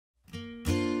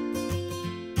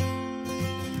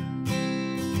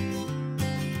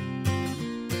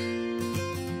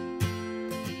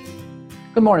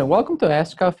Good morning. Welcome to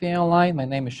Ask Coffee Online. My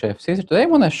name is Chef Caesar. Today I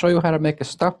want to show you how to make a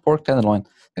stuffed pork tenderloin.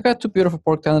 I got two beautiful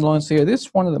pork tenderloins here. This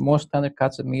is one of the most tender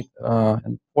cuts of meat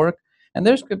in pork. And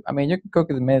there's good, you can cook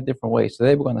it in many different ways.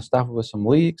 Today we're going to stuff it with some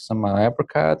leeks, some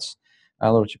apricots, a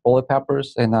little chipotle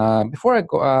peppers. And before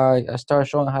I start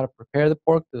showing how to prepare the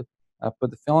pork to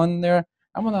put the filling in there,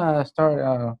 I'm going to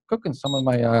start cooking some of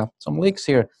my some leeks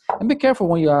here. And be careful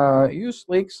when you use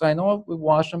leeks. I know we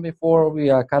washed them before we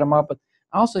cut them up, but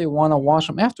also, you want to wash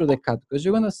them after they cut because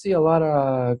you're going to see a lot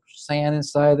of sand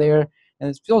inside there, and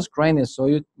it feels grainy. So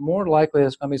you more likely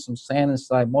there's going to be some sand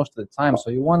inside most of the time. So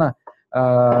you want to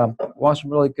wash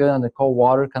them really good in the cold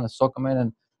water, kind of soak them in,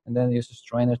 and then use a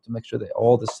strainer to make sure that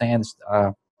all the sand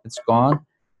it's gone.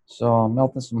 So I'm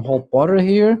melting some whole butter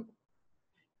here,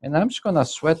 and I'm just going to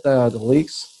sweat the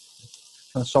leeks,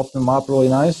 kind of soften them up really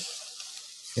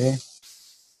nice. Okay.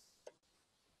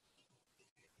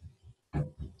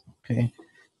 Okay.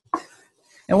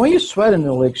 And when you sweat in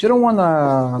the leeks, you don't want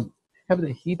to have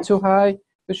the heat too high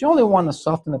because you only want to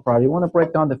soften the product. You want to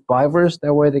break down the fibers.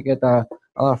 That way they get a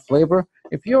lot of flavor.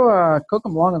 If you cook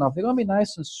them long enough, they're going to be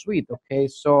nice and sweet, okay?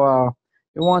 So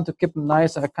you want to keep them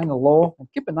nice kind of low and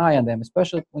keep an eye on them,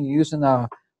 especially when you're using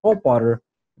whole butter.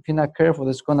 If you're not careful,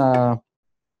 it's gonna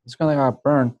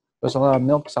burn. There's a lot of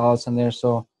milk solids in there,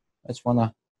 so I just want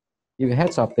to give you a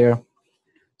heads up there.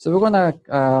 So we're going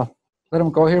to let them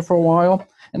go here for a while.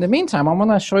 In the meantime, I'm going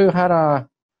to show you how to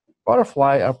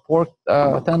butterfly our pork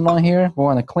tenderloin here. We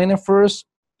want to clean it first.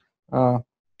 I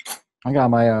got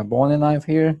my boning knife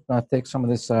here. I'm going to take some of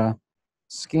this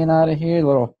skin out of here.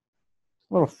 Little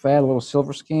fat, little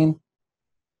silver skin.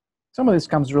 Some of this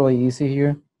comes really easy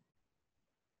here.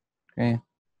 Okay,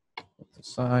 put this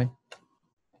aside.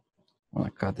 I'm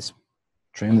going to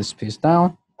trim this piece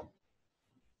down.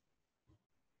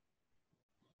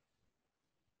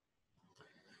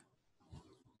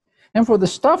 And for the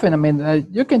stuffing,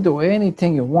 you can do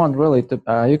anything you want, really.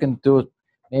 You can do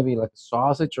maybe like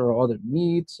sausage or other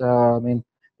meats.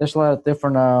 There's a lot of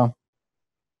different, or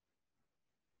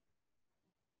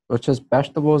just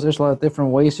vegetables. There's a lot of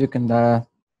different ways you can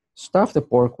stuff the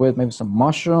pork with. Maybe some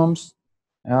mushrooms.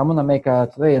 And I'm gonna make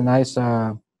today a nice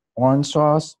orange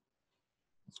sauce.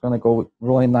 It's gonna go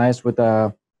really nice with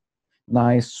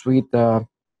nice sweet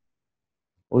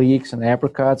leeks and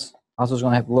apricots. Also, it's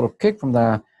gonna have a little kick from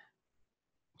the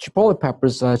chipotle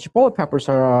peppers. Chipotle peppers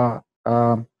are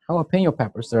jalapeno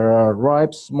peppers. They're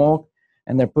ripe, smoked,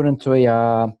 and they're put into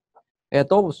a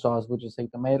adobo sauce, which is a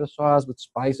tomato sauce with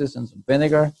spices and some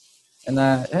vinegar. And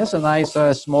it has a nice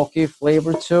smoky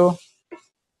flavor too.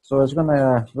 So it's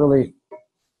gonna really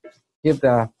give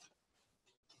the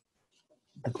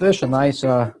fish a nice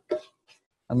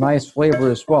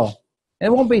flavor as well. And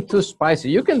it won't be too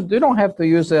spicy. You don't have to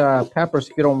use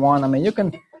peppers if you don't want. You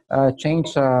can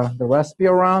change the recipe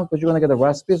around because you're going to get the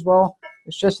recipe as well.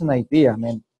 It's just an idea.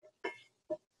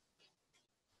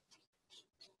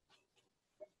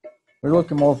 We're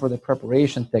looking more for the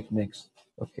preparation techniques.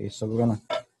 Okay, so we're going to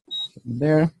put them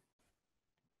there.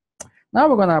 Now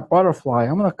we're going to butterfly.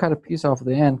 I'm going to cut a piece off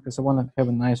the end because I want to have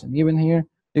it nice and even here.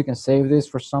 You can save this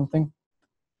for something.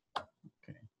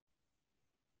 Okay.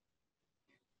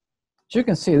 As you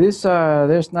can see, this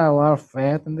there's not a lot of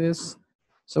fat in this.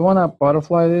 So I want to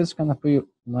butterfly this, kind of put your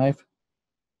knife.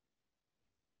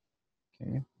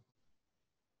 Okay.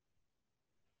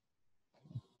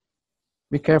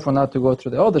 Be careful not to go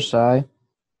through the other side.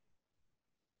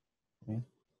 Okay.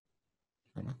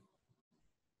 Okay.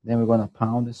 Then we're going to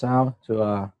pound this out to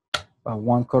about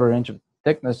 1/4 inch of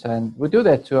thickness, and we do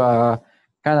that to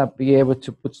kind of be able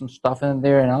to put some stuff in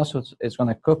there, and also it's going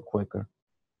to cook quicker.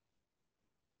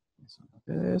 So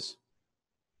this,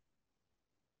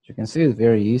 as you can see, it's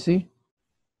very easy.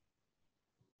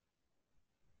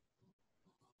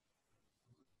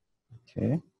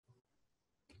 Okay.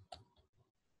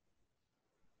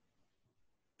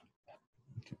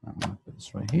 I'm going to put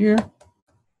this right here.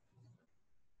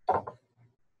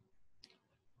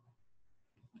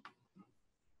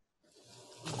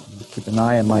 Keep an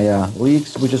eye on my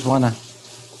leeks. We just want to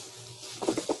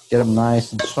get them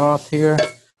nice and soft here.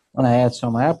 I'm going to add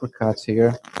some apricots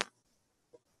here.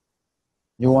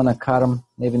 You want to cut them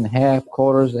maybe in half,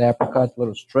 quarters, apricot,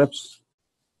 little strips.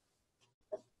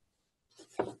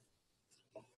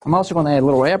 I'm also going to add a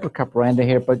little apricot brandy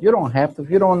here, but you don't have to.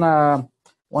 If you don't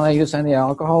want to use any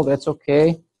alcohol, that's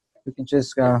okay. You can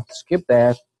just skip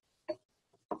that.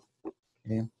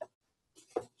 Okay.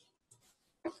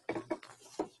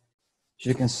 As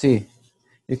you can see,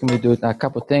 you can be doing a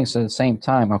couple things at the same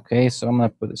time, okay? So I'm going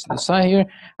to put this to the side here.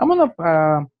 I'm going to put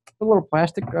a little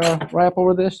plastic wrap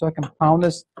over this so I can pound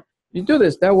this You do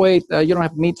this that way you don't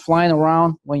have meat flying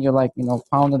around when you're like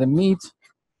pounding the meat.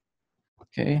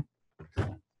 Okay,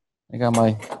 I got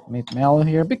my meat mallet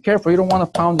here. Be careful, you don't want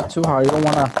to pound it too hard. You don't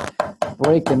want to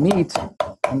break the meat,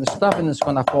 and the stuffing is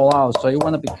gonna fall out. So you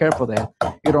want to be careful that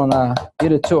you don't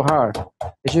hit it too hard.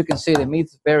 As you can see, the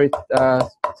meat's very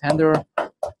tender,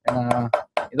 and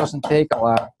it doesn't take a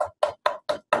lot.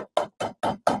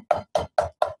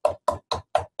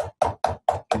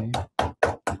 Okay.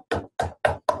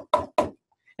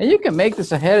 And you can make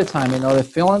this ahead of time, the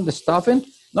filling, the stuffing.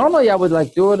 Normally, I would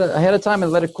like do it ahead of time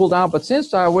and let it cool down. But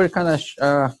since we're kind of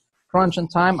crunching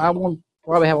time, I won't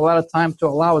probably have a lot of time to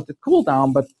allow it to cool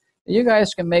down. But you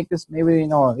guys can make this maybe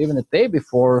even the day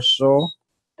before or so.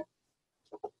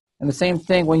 And the same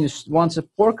thing when once the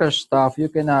pork is stuffed, you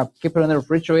can keep it in the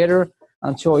refrigerator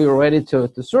until you're ready to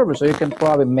serve it. So you can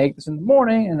probably make this in the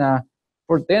morning and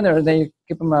for dinner, and then you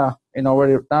keep them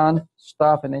already done,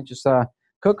 stuffed, and then just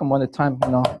cook them when the time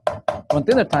when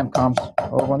dinner time comes,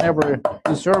 or whenever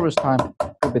you service time,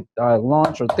 could be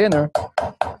lunch or dinner.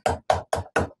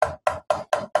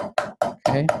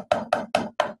 Okay.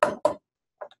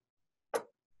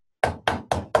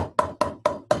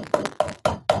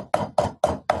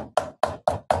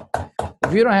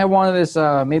 If you don't have one of these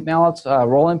meat mallets,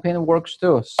 rolling pin works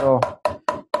too. So.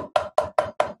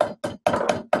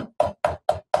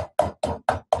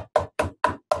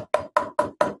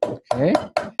 Okay.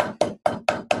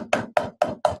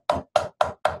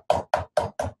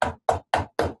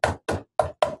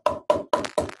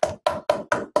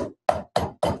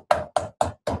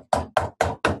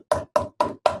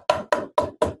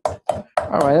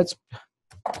 All right, that's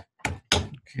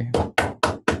okay.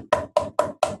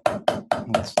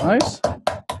 That's nice.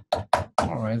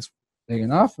 All right, it's big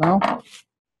enough now. I'm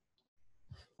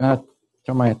gonna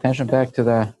turn my attention back to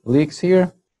the leeks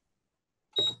here.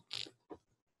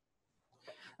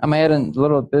 I'm adding a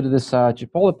little bit of this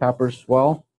chipotle pepper as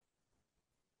well.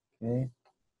 Okay.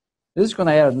 This is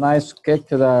gonna add a nice kick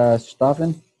to the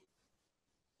stuffing.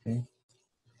 Okay.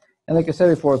 And like I said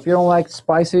before, if you don't like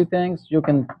spicy things, you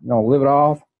can leave it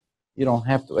off. You don't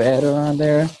have to add it on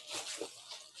there.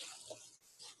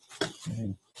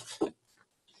 Okay.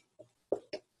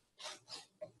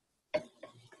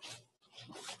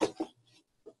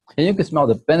 And you can smell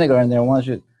the vinegar in there once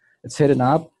it's heating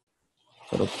up.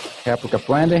 Little paprika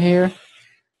brandy here.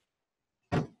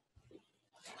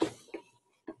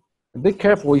 Be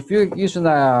careful if you're using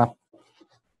a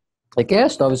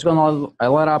gas stove. It's gonna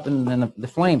light up in the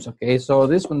flames. Okay, so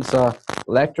this one's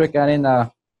electric. I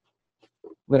didn't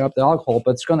lit up the alcohol,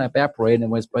 but it's gonna evaporate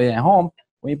anyways. But at home,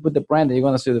 when you put the brandy, you're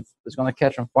gonna see it's gonna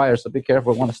catch on fire. So be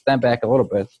careful. You want to stand back a little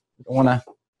bit. You don't want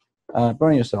to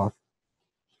burn yourself.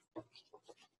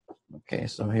 Okay,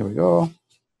 so here we go.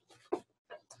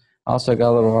 Also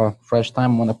got a little fresh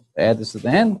thyme. I'm gonna add this at the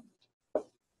end.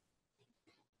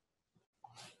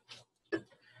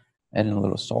 Adding a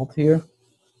little salt here.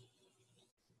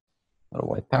 A little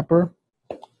white pepper.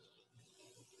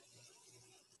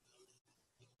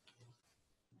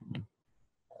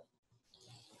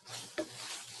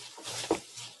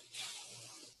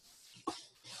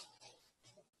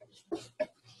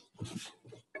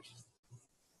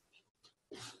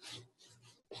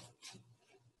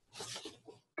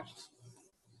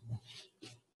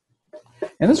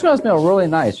 And this is gonna smell really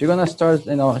nice. You're gonna start,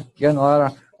 getting a lot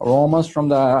of aromas from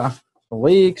the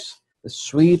leeks, the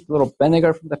sweet little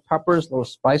vinegar from the peppers, a little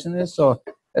spiciness. So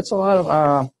it's a lot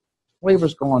of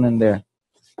flavors going in there.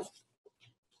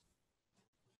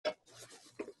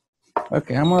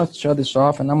 Okay, I'm gonna shut this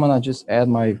off, and I'm gonna just add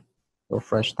my little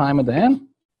fresh thyme at the end.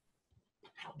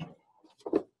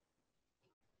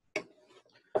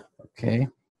 Okay.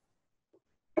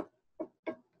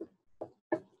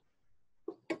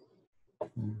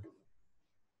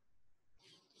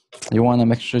 You want to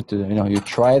make sure to, you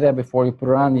try that before you put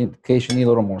it on in case you need a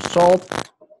little more salt.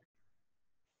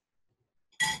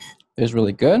 It's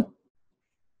really good.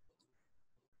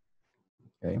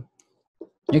 Okay.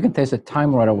 You can taste the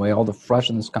thyme right away. All the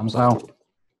freshness comes out.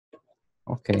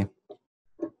 Okay.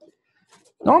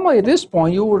 Normally at this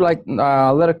point, you would like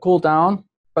let it cool down.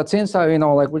 But since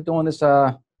like we're doing this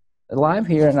live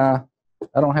here, and I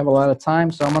don't have a lot of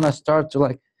time, so I'm gonna start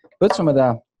to put some of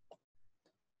the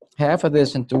half of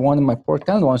this into one of my pork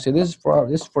tenderloins. See, this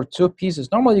is for 2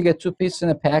 pieces. Normally you get 2 pieces in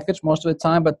a package most of the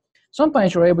time, but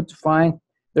sometimes you're able to find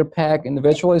their pack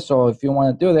individually. So if you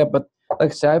want to do that, but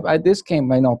like I said, this came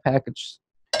packaged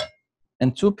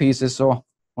in 2 pieces. So I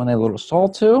want a little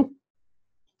salt too,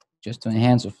 just to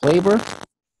enhance the flavor.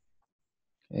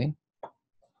 Okay.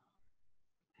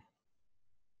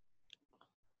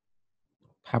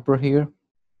 Pepper here.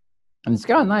 And it's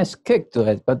got a nice kick to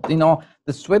it, but you know,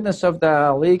 the sweetness of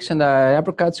the leeks and the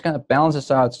apricots kind of balances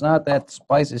out. It's not that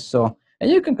spicy, so, and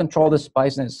you can control the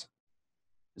spiciness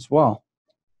as well.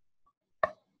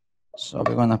 So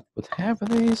we're gonna put half of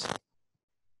these.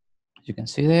 You can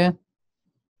see that.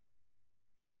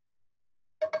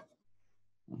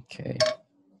 Okay.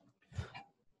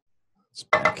 It's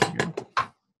back here.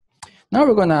 Now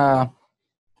we're gonna,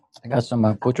 I got some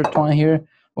butcher twine here.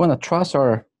 We're gonna truss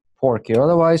our pork here.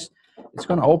 Otherwise, it's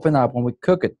gonna open up when we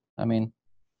cook it. I mean,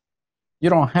 you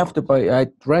don't have to, but I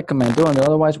recommend doing it.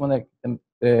 Otherwise, when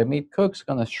the meat cooks, it's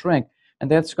gonna shrink, and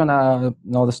that's gonna,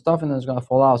 you know, the stuffing is gonna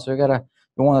fall out. So you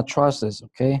wanna truss this,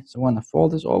 okay? So we're gonna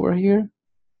fold this over here,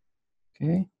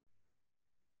 okay?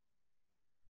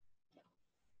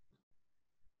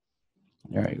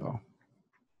 There you go.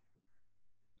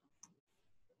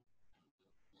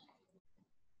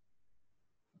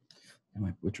 And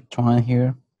my butcher twine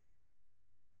here.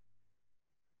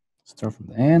 Start from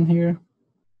the end here.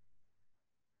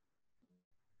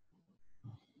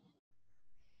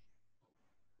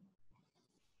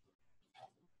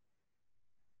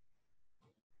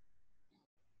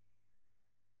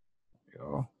 There you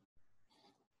go.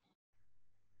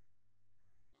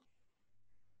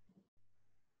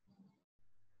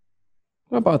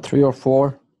 About 3 or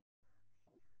 4.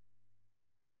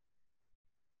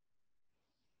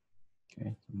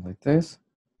 Okay, like this.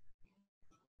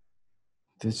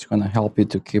 This is gonna help you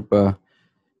to keep the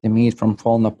meat from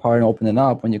falling apart and opening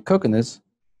up when you're cooking this.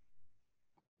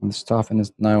 And the stuffing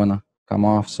is not gonna come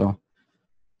off. So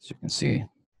as you can see,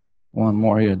 one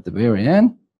more here at the very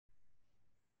end.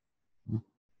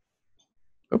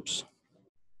 Oops.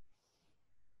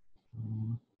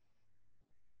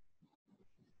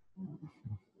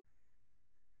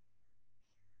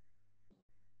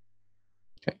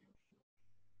 Okay.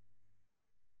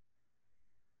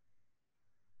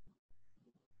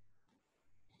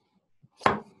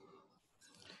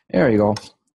 There you go.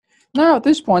 Now at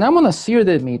this point, I'm gonna sear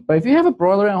the meat. But if you have a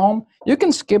broiler at home, you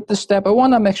can skip this step. I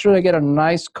wanna make sure I get a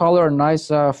nice color, a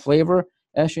nice flavor.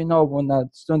 As you know, when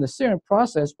it's doing the searing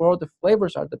process, where all the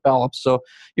flavors are developed. So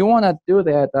you wanna do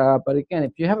that. But again,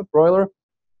 if you have a broiler,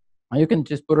 you can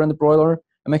just put it in the broiler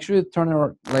and make sure you turn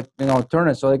it, like, you know, turn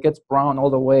it so it gets brown all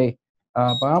the way.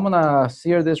 But I'm gonna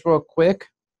sear this real quick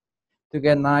to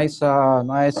get nice,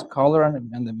 nice color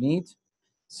on the meat.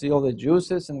 See all the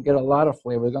juices and get a lot of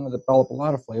flavor. We're gonna develop a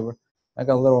lot of flavor. I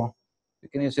got a little. You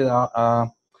can use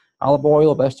olive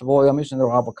oil, vegetable oil. I'm using the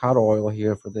avocado oil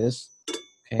here for this.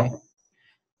 Okay.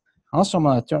 Also, I'm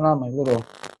gonna turn on my little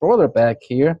broiler back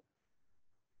here.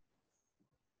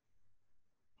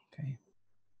 Okay.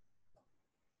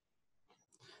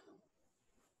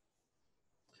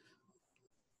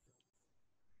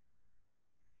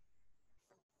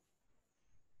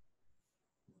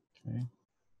 Okay.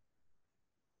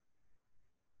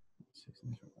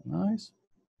 Nice.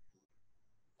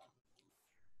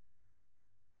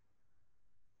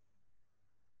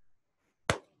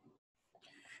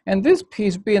 And this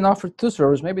piece be enough for 2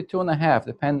 servers, maybe 2.5,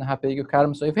 depending on how big you cut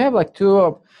them. So if you have like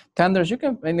 2 tenders, you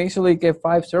can easily get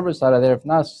 5 servers out of there, if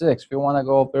not 6. If you want to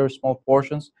go very small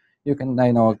portions, you can,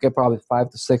 you know, get probably 5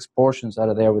 to 6 portions out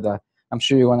of there with that. I'm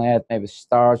sure you want to add maybe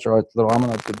starch or a little. I'm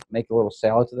gonna make a little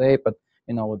salad today, but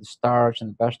you know, with the starch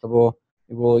and the vegetable,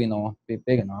 it will, you know, be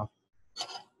big enough.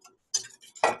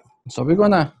 So we're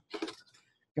gonna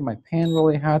get my pan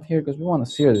really hot here because we want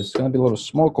to sear this. It's gonna be a little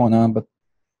smoke going on, but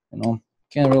you know,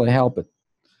 can't really help it.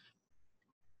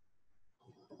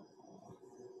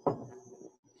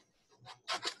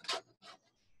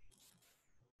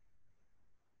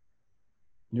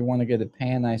 You want to get the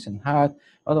pan nice and hot.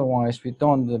 Otherwise, if you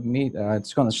don't, the meat,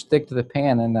 it's going to stick to the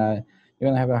pan, and you're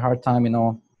going to have a hard time. You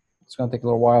know, it's going to take a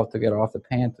little while to get off the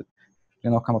pan to, you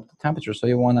know, come up to temperature. So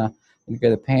you want to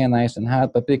get the pan nice and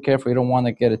hot, but be careful. You don't want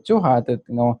to get it too hot that,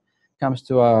 you know, comes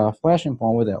to a flashing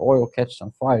point where the oil catches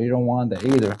on fire. You don't want that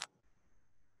either.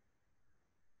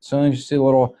 As soon as you see a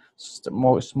little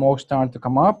smoke starting to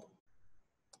come up,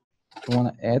 you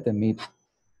want to add the meat.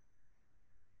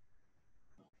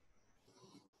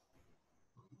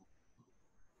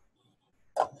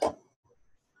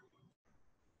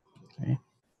 Okay.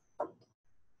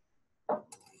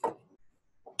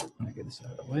 Let me get this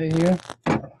out of the way here.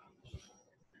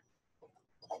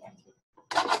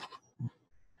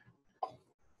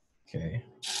 Okay.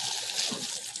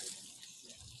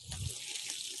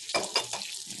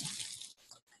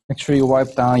 Make sure you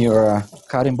wipe down your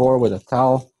cutting board with a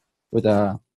towel with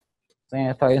a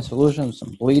sanitizing solution,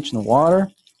 some bleach and water,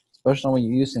 especially when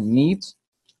you're using meats.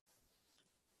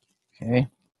 Okay.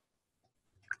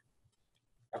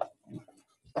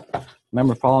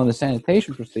 Remember, following the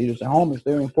sanitation procedures at home is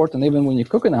very important, even when you're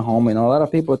cooking at home. You know, a lot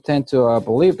of people tend to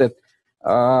believe that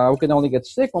we can only get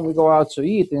sick when we go out to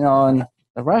eat, you know, in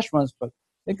the restaurants, but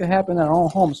it could happen in our own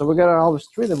home. So we gotta always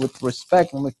treat it with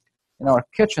respect when we, in our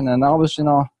kitchen, and always, you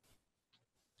know,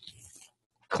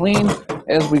 clean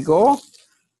as we go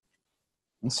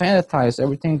and sanitize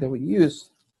everything that we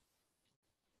use.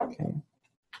 Okay.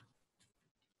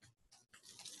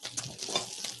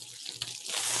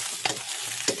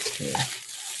 Okay.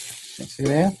 You see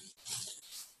that?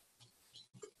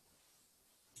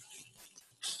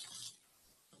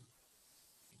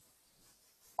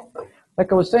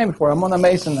 Like I was saying before, I'm gonna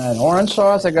make some orange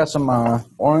sauce. I got some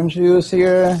orange juice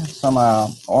here, some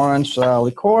orange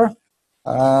liqueur,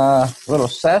 little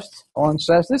zest, orange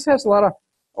zest. This has a lot of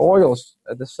oils.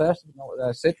 The zest, you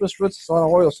know, citrus fruits, has a lot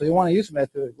of oil, so you want to use them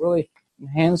to really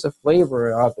enhance the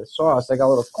flavor of the sauce. I got a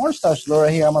little cornstarch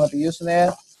right here. I'm gonna be using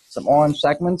that. Some orange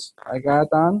segments I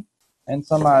got done, and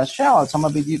some shallots I'm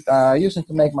gonna be using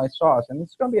to make my sauce. And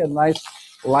it's gonna be a nice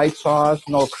light sauce,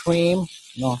 no cream,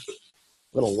 no.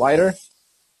 A little lighter.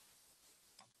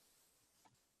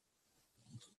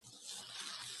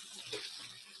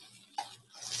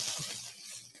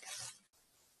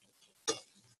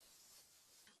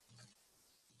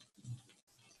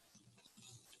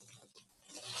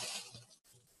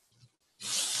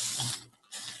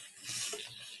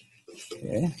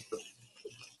 Okay.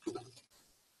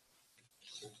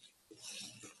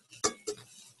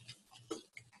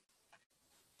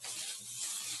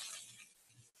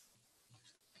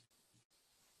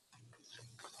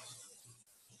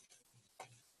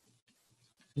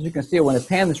 As you can see, when the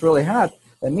pan is really hot,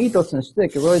 the meat doesn't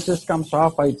stick. It really just comes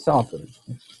off by itself.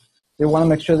 You want to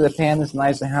make sure the pan is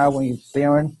nice and hot when you're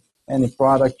searing any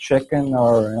product, chicken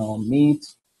or, you know, meat.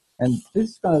 And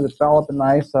this is going to develop a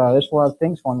nice, there's a lot of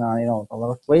things going on, you know, a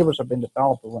lot of flavors have been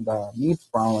developed when the meat's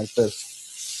brown like this.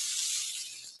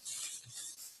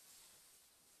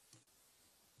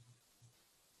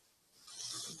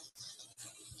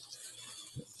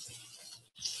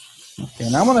 Okay,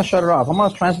 now I'm going to shut it off. I'm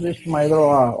going to transition my little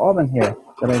oven here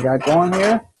that I got going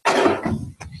here.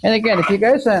 And again, if you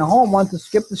guys at home want to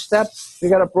skip the steps, you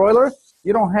got a broiler,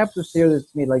 you don't have to sear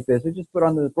this meat like this. You just put it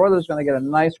under the broiler, it's going to get a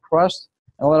nice crust,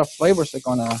 and a lot of flavors are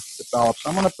going to develop. So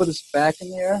I'm going to put this back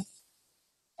in there.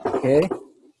 Okay.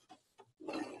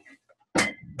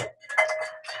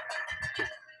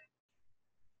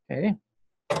 Okay.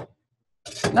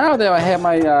 Now that I have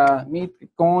my meat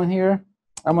going here,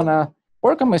 I'm going to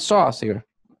work on my sauce here.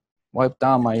 Wipe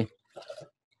down my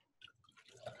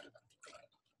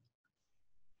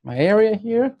area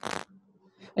here.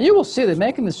 And you will see that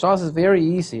making the sauce is very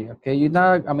easy, okay?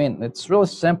 I mean, it's really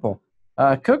simple.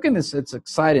 Cooking it's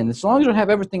exciting. As long as you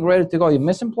have everything ready to go, your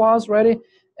mise en place ready,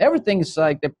 everything is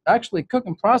like the actually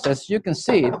cooking process. You can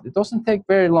see it doesn't take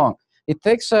very long. It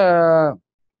takes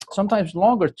sometimes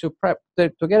longer to prep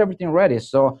to get everything ready.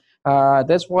 So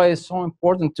that's why it's so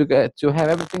important to have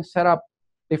everything set up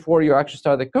before you actually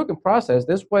start the cooking process.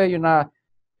 This way you're not,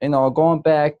 you know, going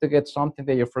back to get something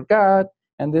that you forgot.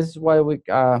 And this is why we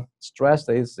stress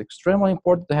that it's extremely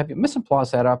important to have your mise en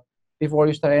place set up before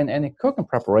you start any cooking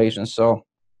preparation. So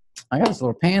I got this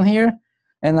little pan here,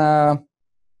 and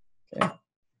okay,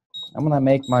 I'm gonna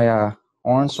make my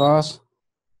orange sauce.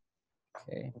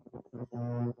 Okay,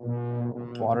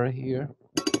 water here.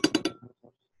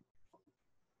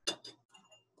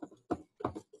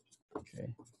 Okay,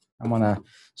 I'm gonna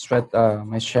spread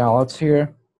my shallots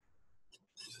here.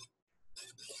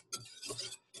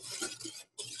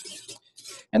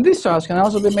 And this sauce can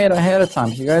also be made ahead of time.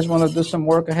 If you guys want to do some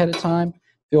work ahead of time,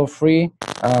 feel free.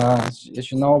 As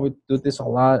you know, we do this a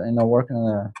lot, you know, working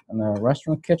in the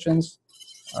restaurant kitchens.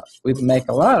 We make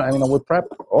a lot. I mean, we prep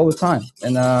all the time.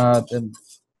 And the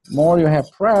more you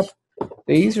have prep,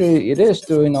 the easier it is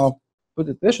to, you know, put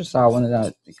the dishes out when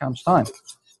it comes time.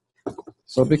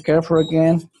 So be careful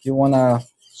again. You want to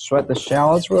sweat the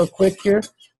shallots real quick here.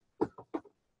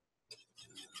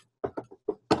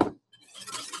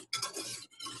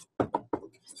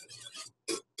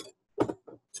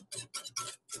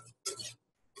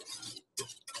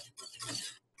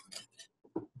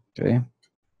 Okay.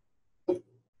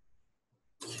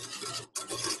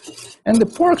 And the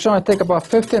pork's gonna take about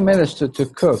 15 minutes to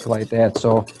cook like that.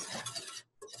 So,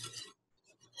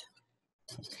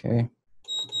 okay.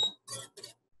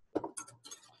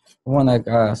 You want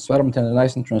to sweat them until they're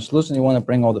nice and translucent. You want to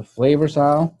bring all the flavors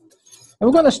out. And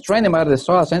we're going to strain them out of the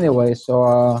sauce anyway.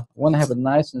 So we want to have a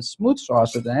nice and smooth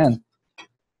sauce at the end.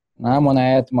 Now I'm going to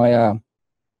add my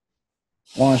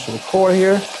orange liqueur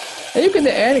here. And you can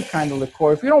add any kind of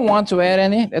liqueur. If you don't want to add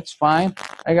any, that's fine.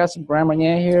 I got some Grand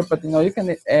Marnier here, but you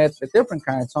can add a different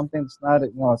kind, something that's not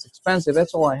it's expensive.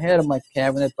 That's all I had in my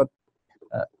cabinet, but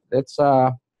it's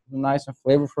nice and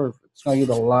flavorful. It's gonna give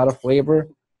a lot of flavor.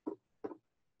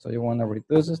 So you want to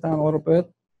reduce this down a little bit.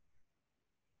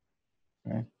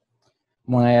 Okay.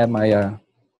 I'm gonna add my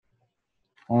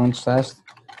orange zest.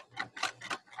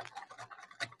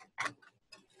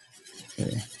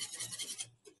 Okay.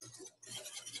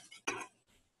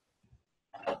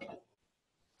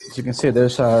 As you can see,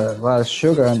 there's a lot of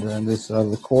sugar in this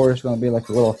liqueur. Is going to be like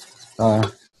a little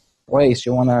place.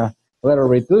 You want to let it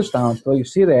reduce down until you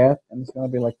see that, and it's going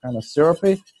to be like kind of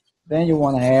syrupy. Then you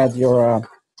want to add your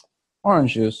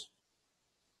orange juice.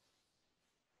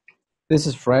 This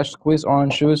is fresh squeezed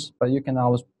orange juice, but you can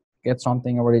always get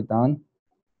something already done.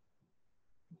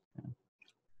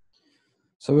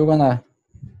 So we're going to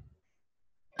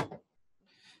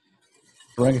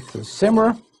bring it to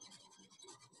simmer.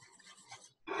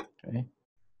 Okay.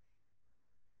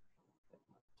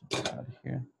 Out of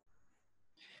here.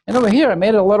 And over here, I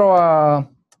made a little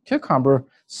cucumber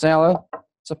salad.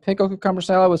 It's a pickled cucumber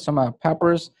salad with some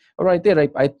peppers. What I did,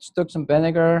 I took some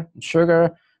vinegar and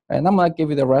sugar, and I'm gonna give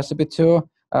you the recipe too.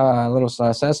 A little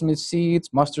sesame seeds,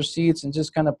 mustard seeds, and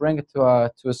just kind of bring it to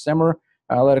a simmer.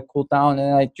 Let it cool down,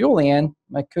 and I julienne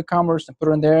my cucumbers and put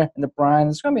it in there in the brine.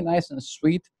 It's gonna be nice and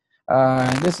sweet.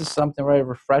 And this is something very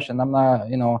refreshing. I'm not,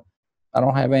 I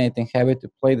don't have anything heavy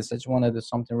to play this. I just want to do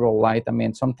something real light. I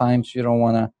mean, sometimes you don't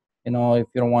want to, if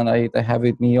you don't want to eat a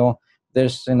heavy meal,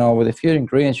 there's, with a few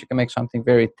ingredients, you can make something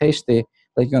very tasty.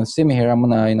 Like you're gonna see me here, I'm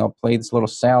gonna, plate this little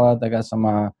salad. I got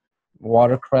some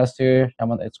watercress here.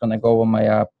 It's gonna go with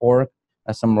my pork.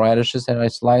 Some radishes that I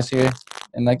slice here.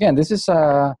 And again, this is,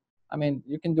 I mean,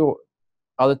 you can do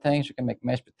other things. You can make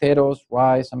mashed potatoes,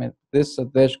 rice. I mean, this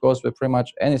dish goes with pretty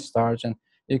much any starch, and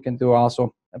you can do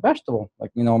also a vegetable,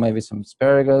 like maybe some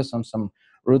asparagus, some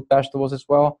root vegetables as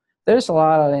well. There's a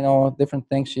lot of different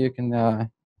things you can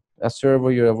serve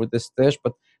with this dish,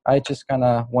 but I just kind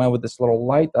of went with this little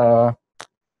light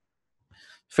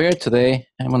fare today.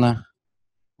 I'm gonna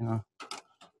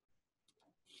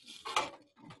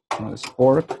this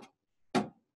pork.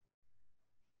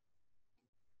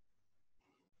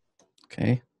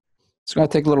 Okay, it's gonna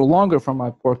take a little longer for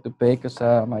my pork to bake because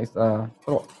my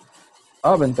little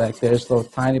oven back there is a little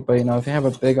tiny. But if you have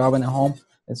a big oven at home,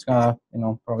 it's gonna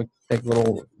probably take a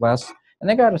little less. And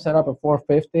I got it set up at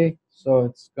 450, so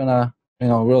it's gonna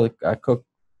really cook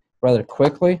rather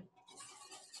quickly.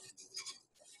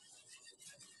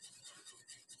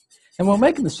 And when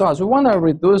making the sauce, we want to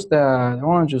reduce the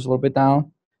orange juice a little bit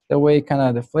down. That way, kind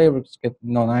of the flavors get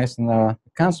nice and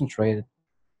concentrated.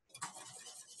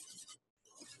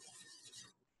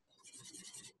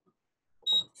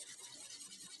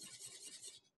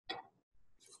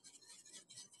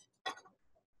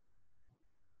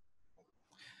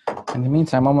 In the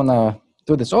meantime, I'm gonna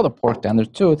do this other pork down there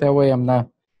too. That way, I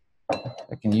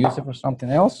can use it for something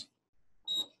else.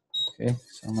 Okay,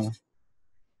 so I'm gonna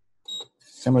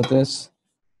simmer this.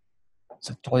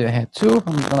 So I told you I had two.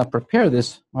 I'm gonna prepare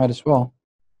this. Might as well.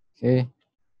 Okay.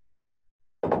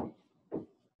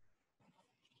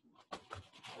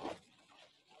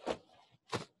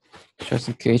 Just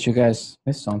in case you guys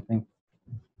missed something.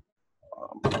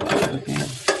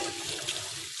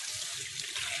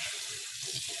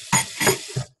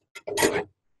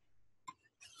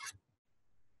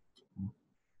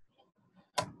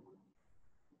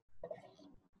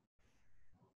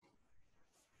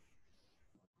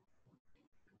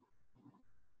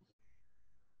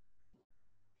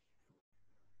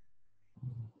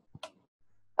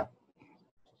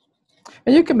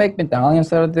 And you can make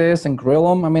medallions out of this and grill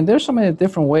them. I mean, there's so many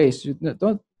different ways. You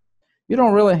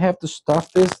don't really have to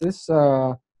stuff this.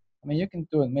 I mean, you can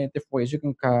do it many different ways. You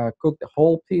can cook the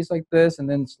whole piece like this and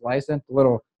then slice it into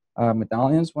little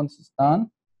medallions once it's done.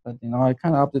 But I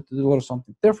kind of opted to do a little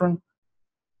something different.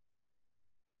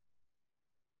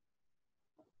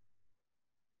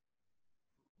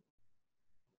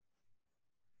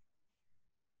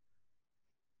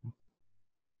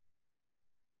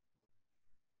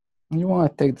 And you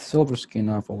want to take the silver skin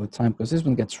off all the time because this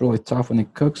one gets really tough when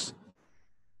it cooks.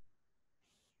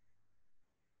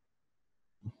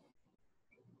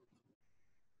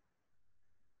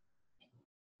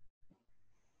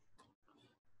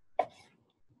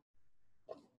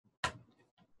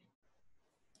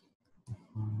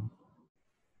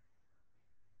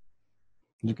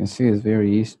 As you can see, it's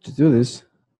very easy to do this.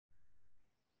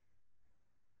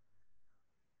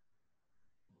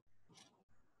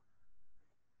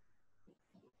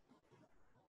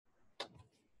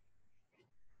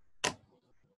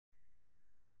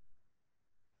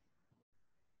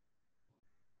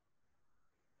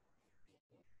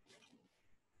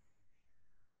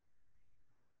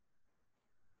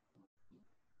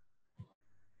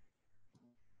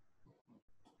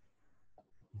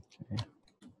 Okay.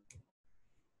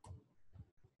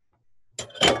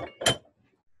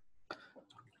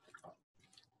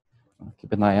 I'll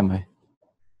keep an eye on my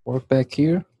pork back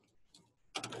here.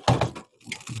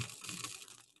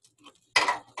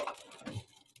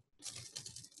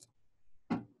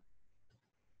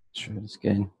 Sure it's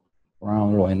getting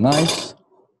brown really nice.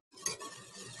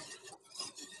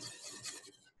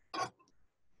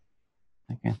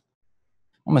 Okay.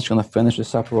 I'm just gonna finish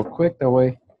this up real quick, that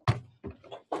way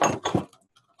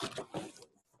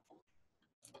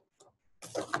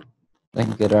I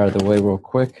can get out of the way real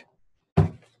quick.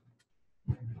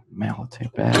 Mallet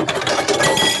it back.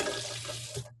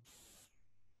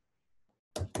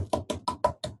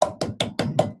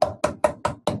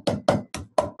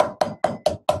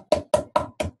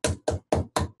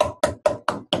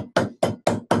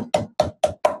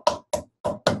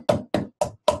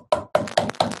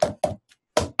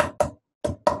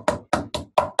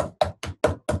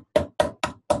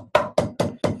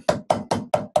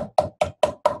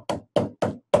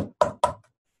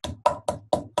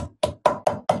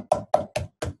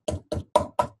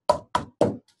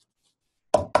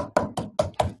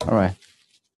 All right,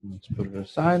 let's put it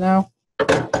aside now.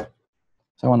 So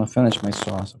I want to finish my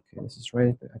sauce. Okay, this is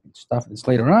ready. I can stuff this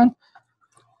later on.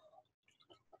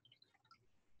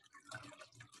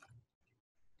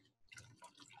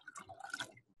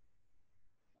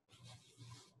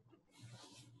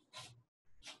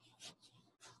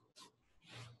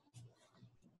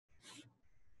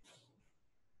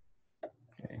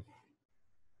 Okay.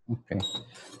 Okay.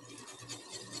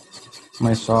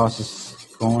 My sauce is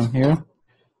going here.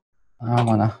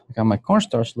 I got my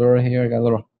cornstarch lure here. I got a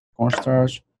little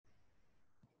cornstarch.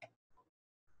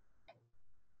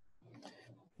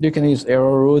 You can use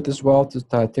arrowroot as well to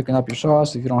thicken up your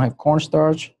sauce. If you don't have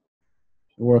cornstarch,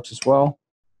 it works as well.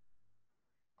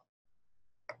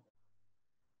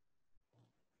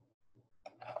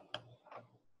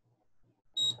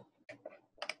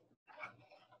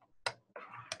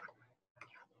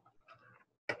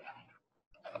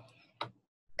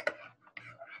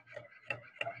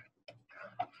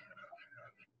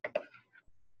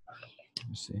 Let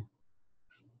me see.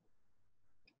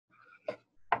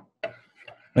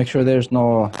 Make sure there's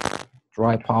no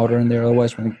dry powder in there.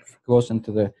 Otherwise, when it goes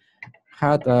into the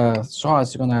hot sauce,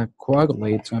 it's gonna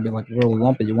coagulate. It's gonna be like real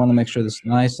lumpy. You want to make sure it's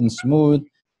nice and smooth.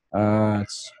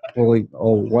 It's really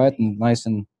all wet and nice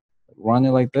and runny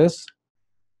like this.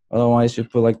 Otherwise, you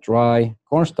put like dry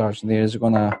cornstarch in there, it's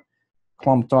gonna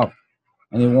clump up,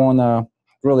 and you won't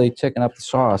really thicken up the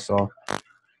sauce. So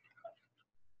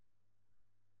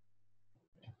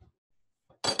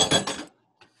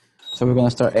we're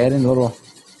gonna start adding a little.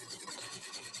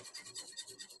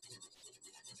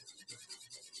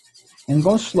 And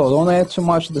go slow. Don't add too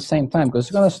much at the same time because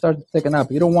it's going to start to thicken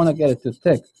up. You don't want to get it too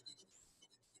thick.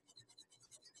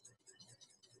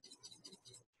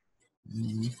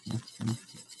 You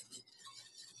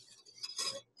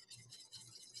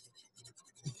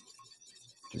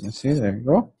can see, there you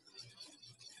go.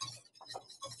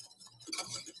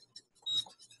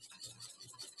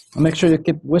 And make sure you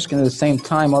keep whisking at the same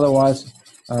time. Otherwise,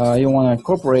 you want to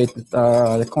incorporate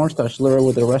the cornstarch lure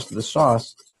with the rest of the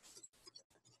sauce.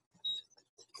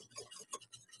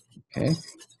 Okay.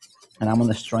 And I'm going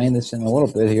to strain this in a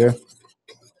little bit here.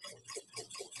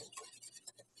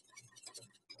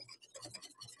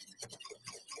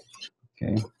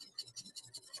 Okay.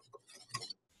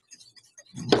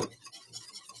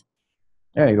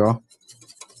 There you go.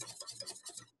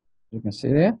 You can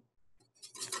see there.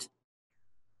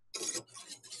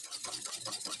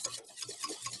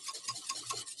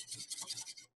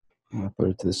 I'm going to put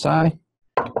it to the side.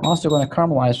 I'm also going to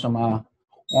caramelize some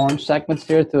orange segments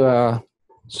here to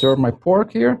serve my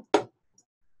pork here.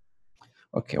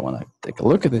 Okay, I want to take a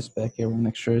look at this back here. We'll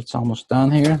make sure it's almost done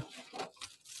here.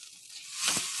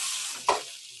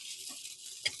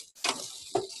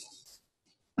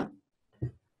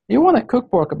 You want to cook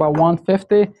pork about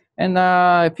 150, and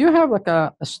if you have like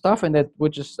a stuffing that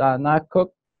which is not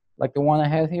cooked, like the one I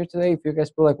had here today, if you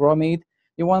guys put like raw meat,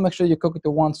 you want to make sure you cook it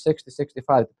to 160,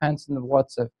 65. Depends on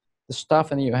what's the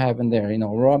stuffing you have in there. You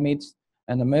know, raw meats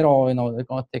in the middle, you know, they're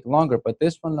going to take longer. But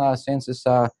this one, since it's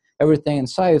everything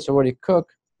inside, it's already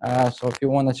cooked. So if you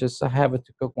want to just have it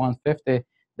to cook 150,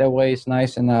 that way it's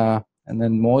nice and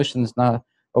then moist and it's not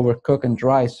overcooked and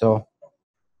dry. So.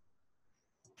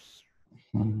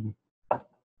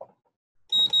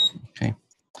 Okay,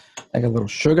 I got a little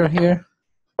sugar here.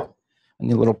 I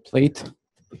need a little plate.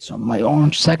 Put some of my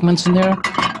orange segments in there.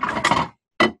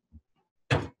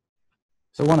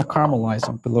 So I want to caramelize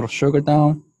them. Put a little sugar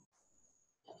down.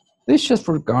 This is just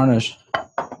for garnish.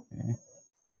 Okay.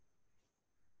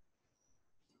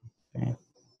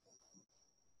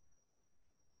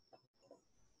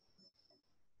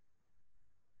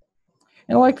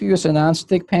 And I like to use a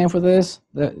non-stick pan for this.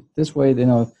 This way, you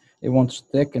know, it won't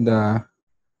stick and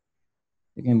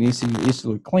it can be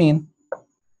easily clean.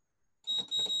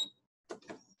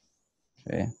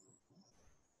 Okay.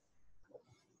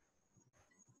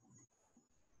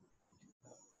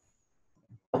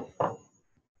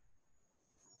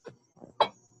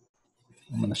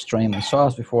 I'm gonna strain my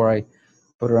sauce before I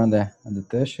put her on the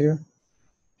dish here.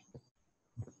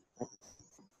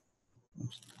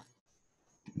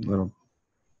 A little.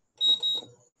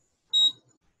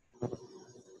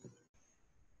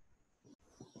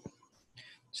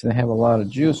 So they have a lot of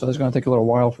juice, so it's gonna take a little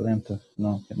while for them to, you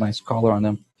know, get nice color on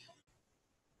them.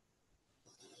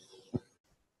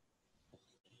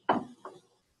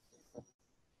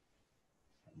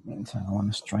 Meantime, I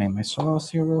want to strain my sauce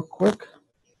here real quick.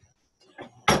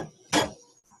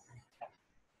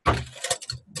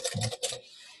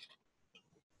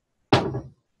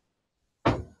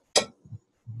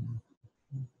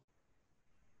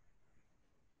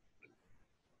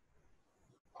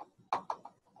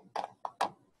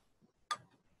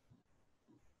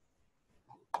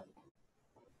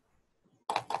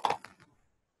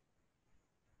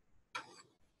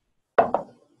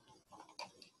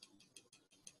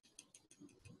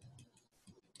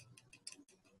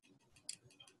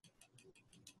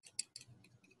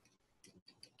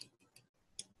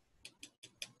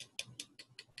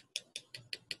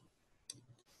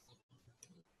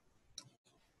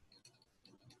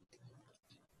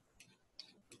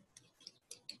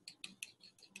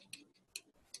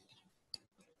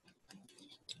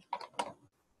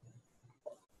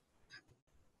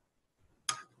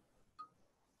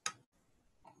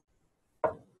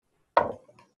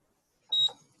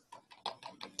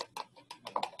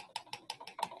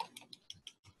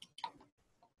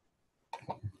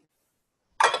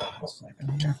 A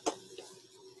second here.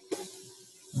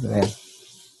 Look at that.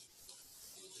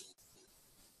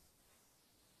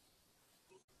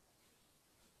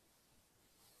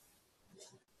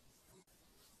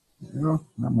 There you go.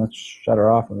 I'm gonna shut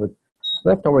her off. But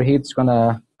leftover heat's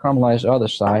gonna caramelize the other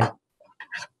side.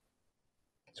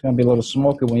 It's gonna be a little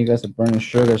smoky when you guys are burning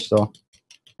sugar, so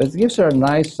but it gives her a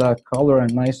nice color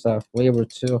and nice flavor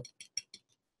too.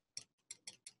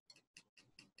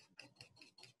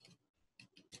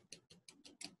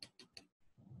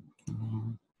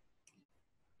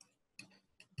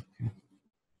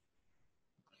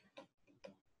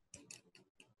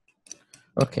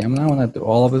 Okay, I'm not gonna do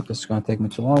all of it because it's gonna take me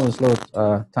too long. This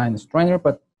little tiny strainer,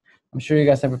 but I'm sure you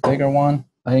guys have a bigger one.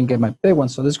 I didn't get my big one,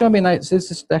 so this is gonna be nice.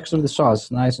 This is actually the sauce,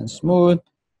 nice and smooth,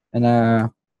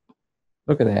 and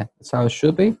look at that. That's how it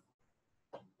should be.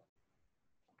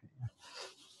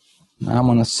 Now I'm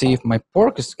gonna see if my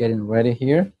pork is getting ready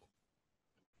here.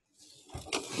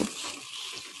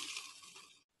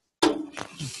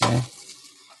 Okay,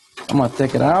 I'm gonna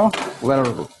take it out. Let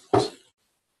her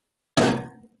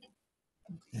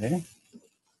okay.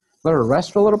 Let her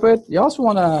rest for a little bit. You also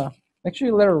wanna make sure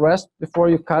you let her rest before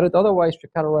you cut it. Otherwise, if you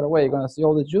cut it right away, you're gonna see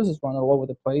all the juices run all over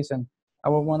the place. And I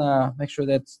would wanna make sure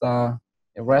that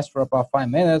it rests for about 5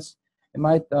 minutes. I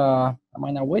might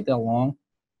not wait that long,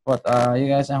 but you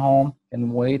guys at home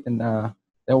can wait, and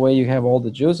that way you have all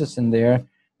the juices in there,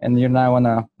 and you're not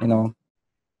gonna, you know,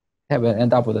 have it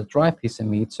end up with a dry piece of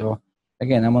meat. So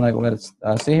again, I'm gonna let it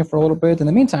sit here for a little bit. In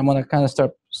the meantime, I'm gonna kind of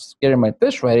start getting my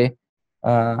dish ready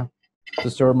to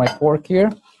serve my pork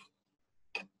here.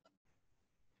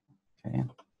 Okay.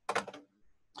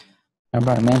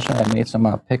 Remember I mentioned I made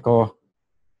some pickle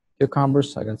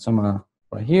cucumbers. I got some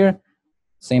right here.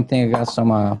 Same thing, I got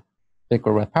some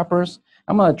pickled red peppers.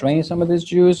 I'm gonna drain some of this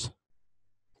juice.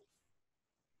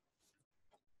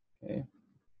 Okay.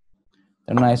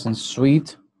 They're nice and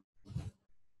sweet.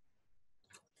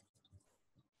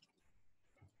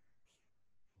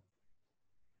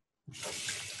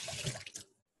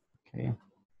 Okay.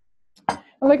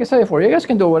 And like I said before, you guys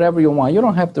can do whatever you want. You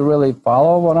don't have to really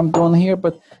follow what I'm doing here,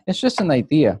 but it's just an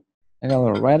idea. I got a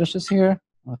little radishes here.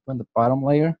 I'll put in the bottom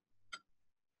layer.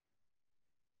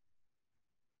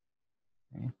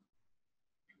 Okay.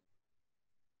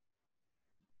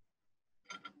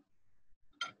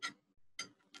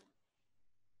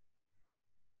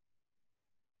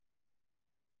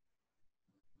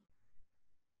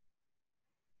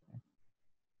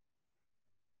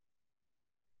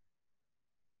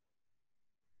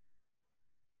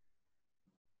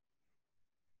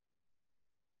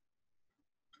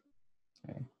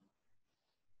 Okay.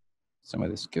 Some of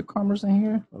these cucumbers in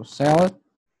here, a little salad.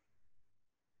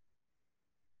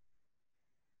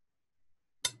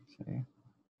 Okay.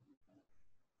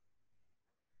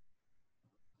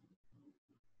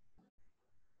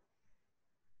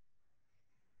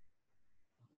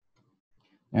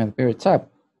 And at the very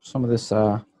top, some of this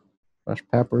fresh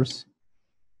peppers.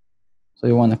 So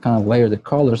you want to kind of layer the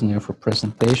colors in there for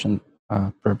presentation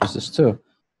purposes too.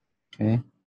 Okay.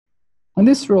 And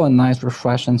this is really nice,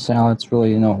 refreshing salad. It's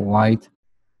really, light.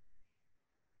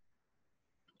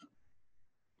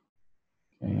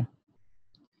 Okay.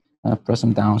 Press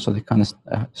them down so they kind of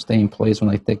stay in place when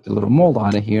I take the little mold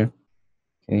out of here.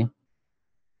 Okay.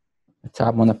 The top,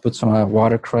 I'm going to put some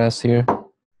watercress here.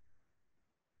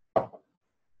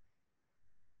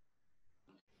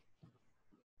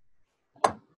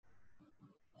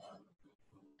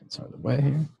 Get some of the way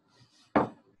here.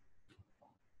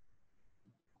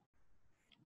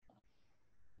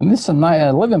 And this is a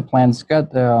nice living plant. It's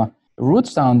got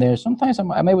roots down there. Sometimes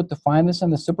I'm able to find this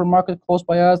in the supermarket close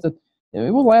by us that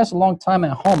it will last a long time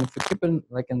at home. If you keep it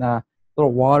like in a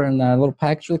little water in a little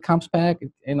package that comes back,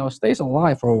 it stays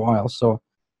alive for a while. So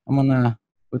I'm going to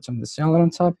put some of the salad on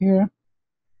top here.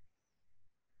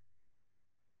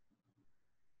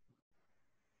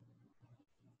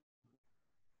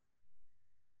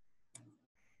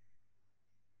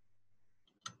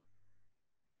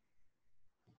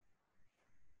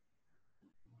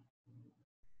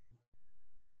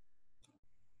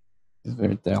 It's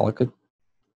very delicate.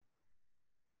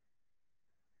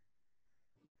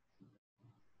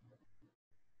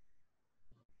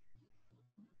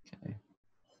 Okay. You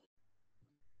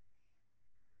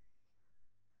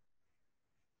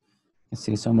can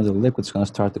see some of the liquid's going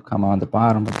to start to come on the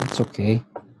bottom, but that's okay.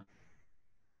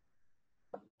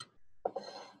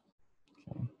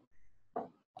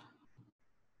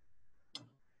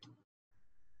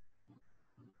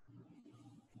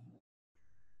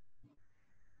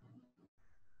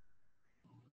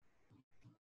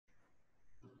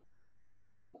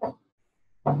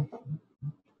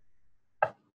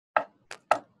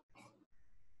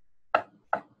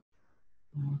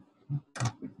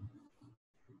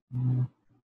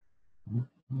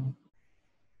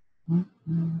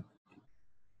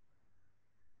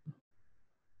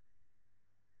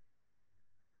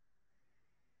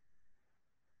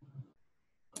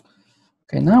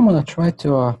 Okay, now I'm going to try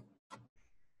to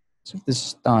see if this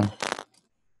is done.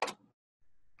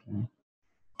 Okay.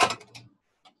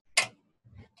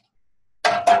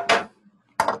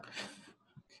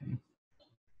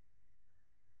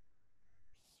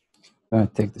 I'm going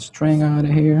to take the string out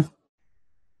of here.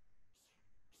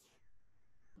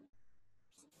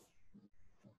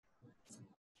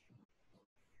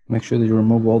 Make sure that you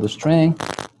remove all the string.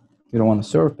 You don't want to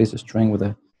serve a piece of string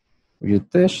with your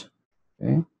dish.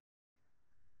 Okay.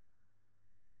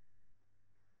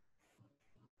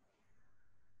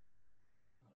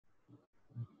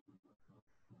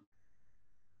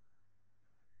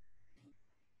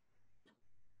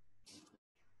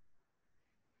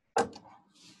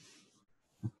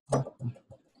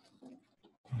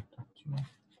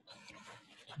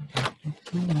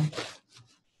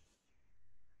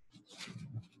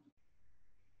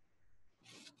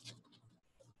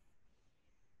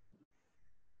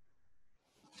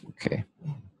 Okay.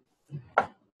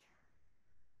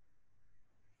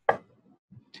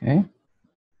 Okay.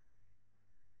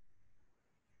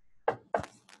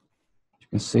 You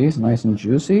can see it's nice and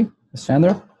juicy. The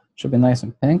center should be nice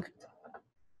and pink.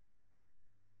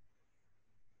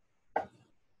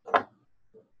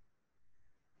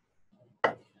 Okay.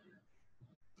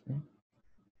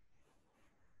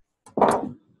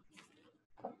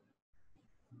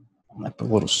 I put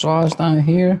a little sauce down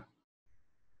here.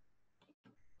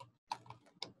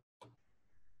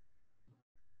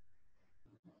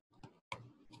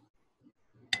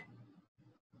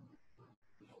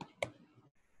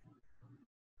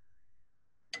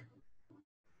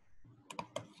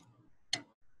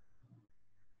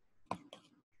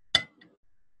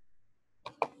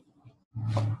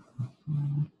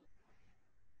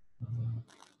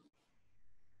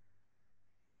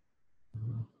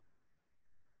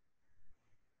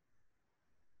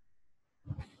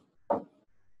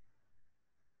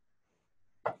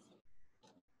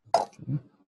 Okay.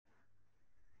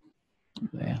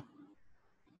 There.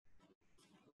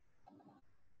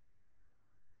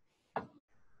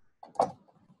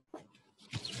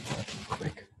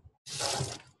 Quick.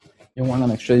 You want to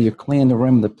make sure you clean the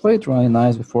rim of the plate really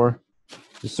nice before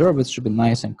you serve it. Should be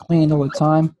nice and clean all the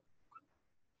time.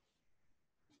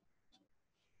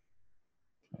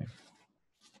 Okay.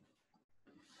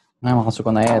 I'm also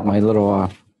going to add my little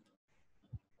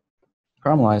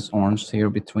caramelized orange here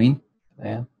between.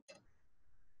 There.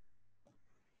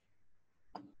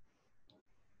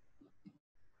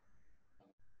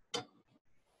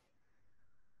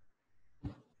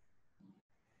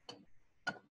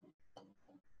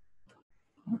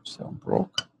 Oops, that one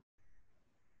broke.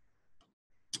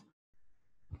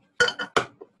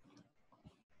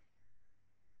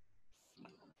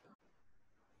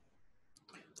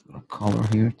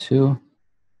 here too.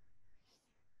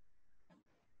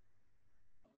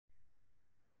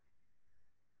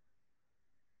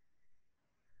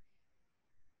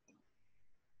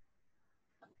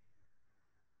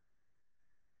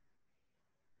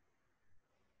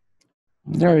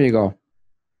 There you go.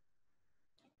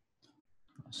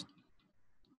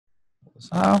 Pull this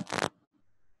out.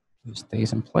 It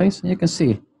stays in place, and you can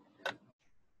see.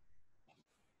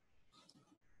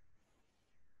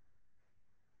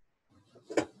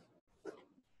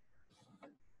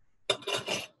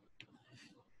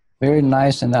 Very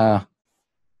nice and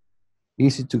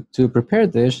easy to prepare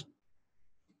dish.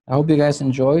 I hope you guys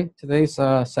enjoy today's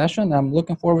session. I'm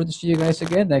looking forward to see you guys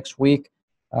again next week.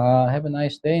 Have a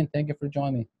nice day, and thank you for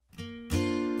joining me.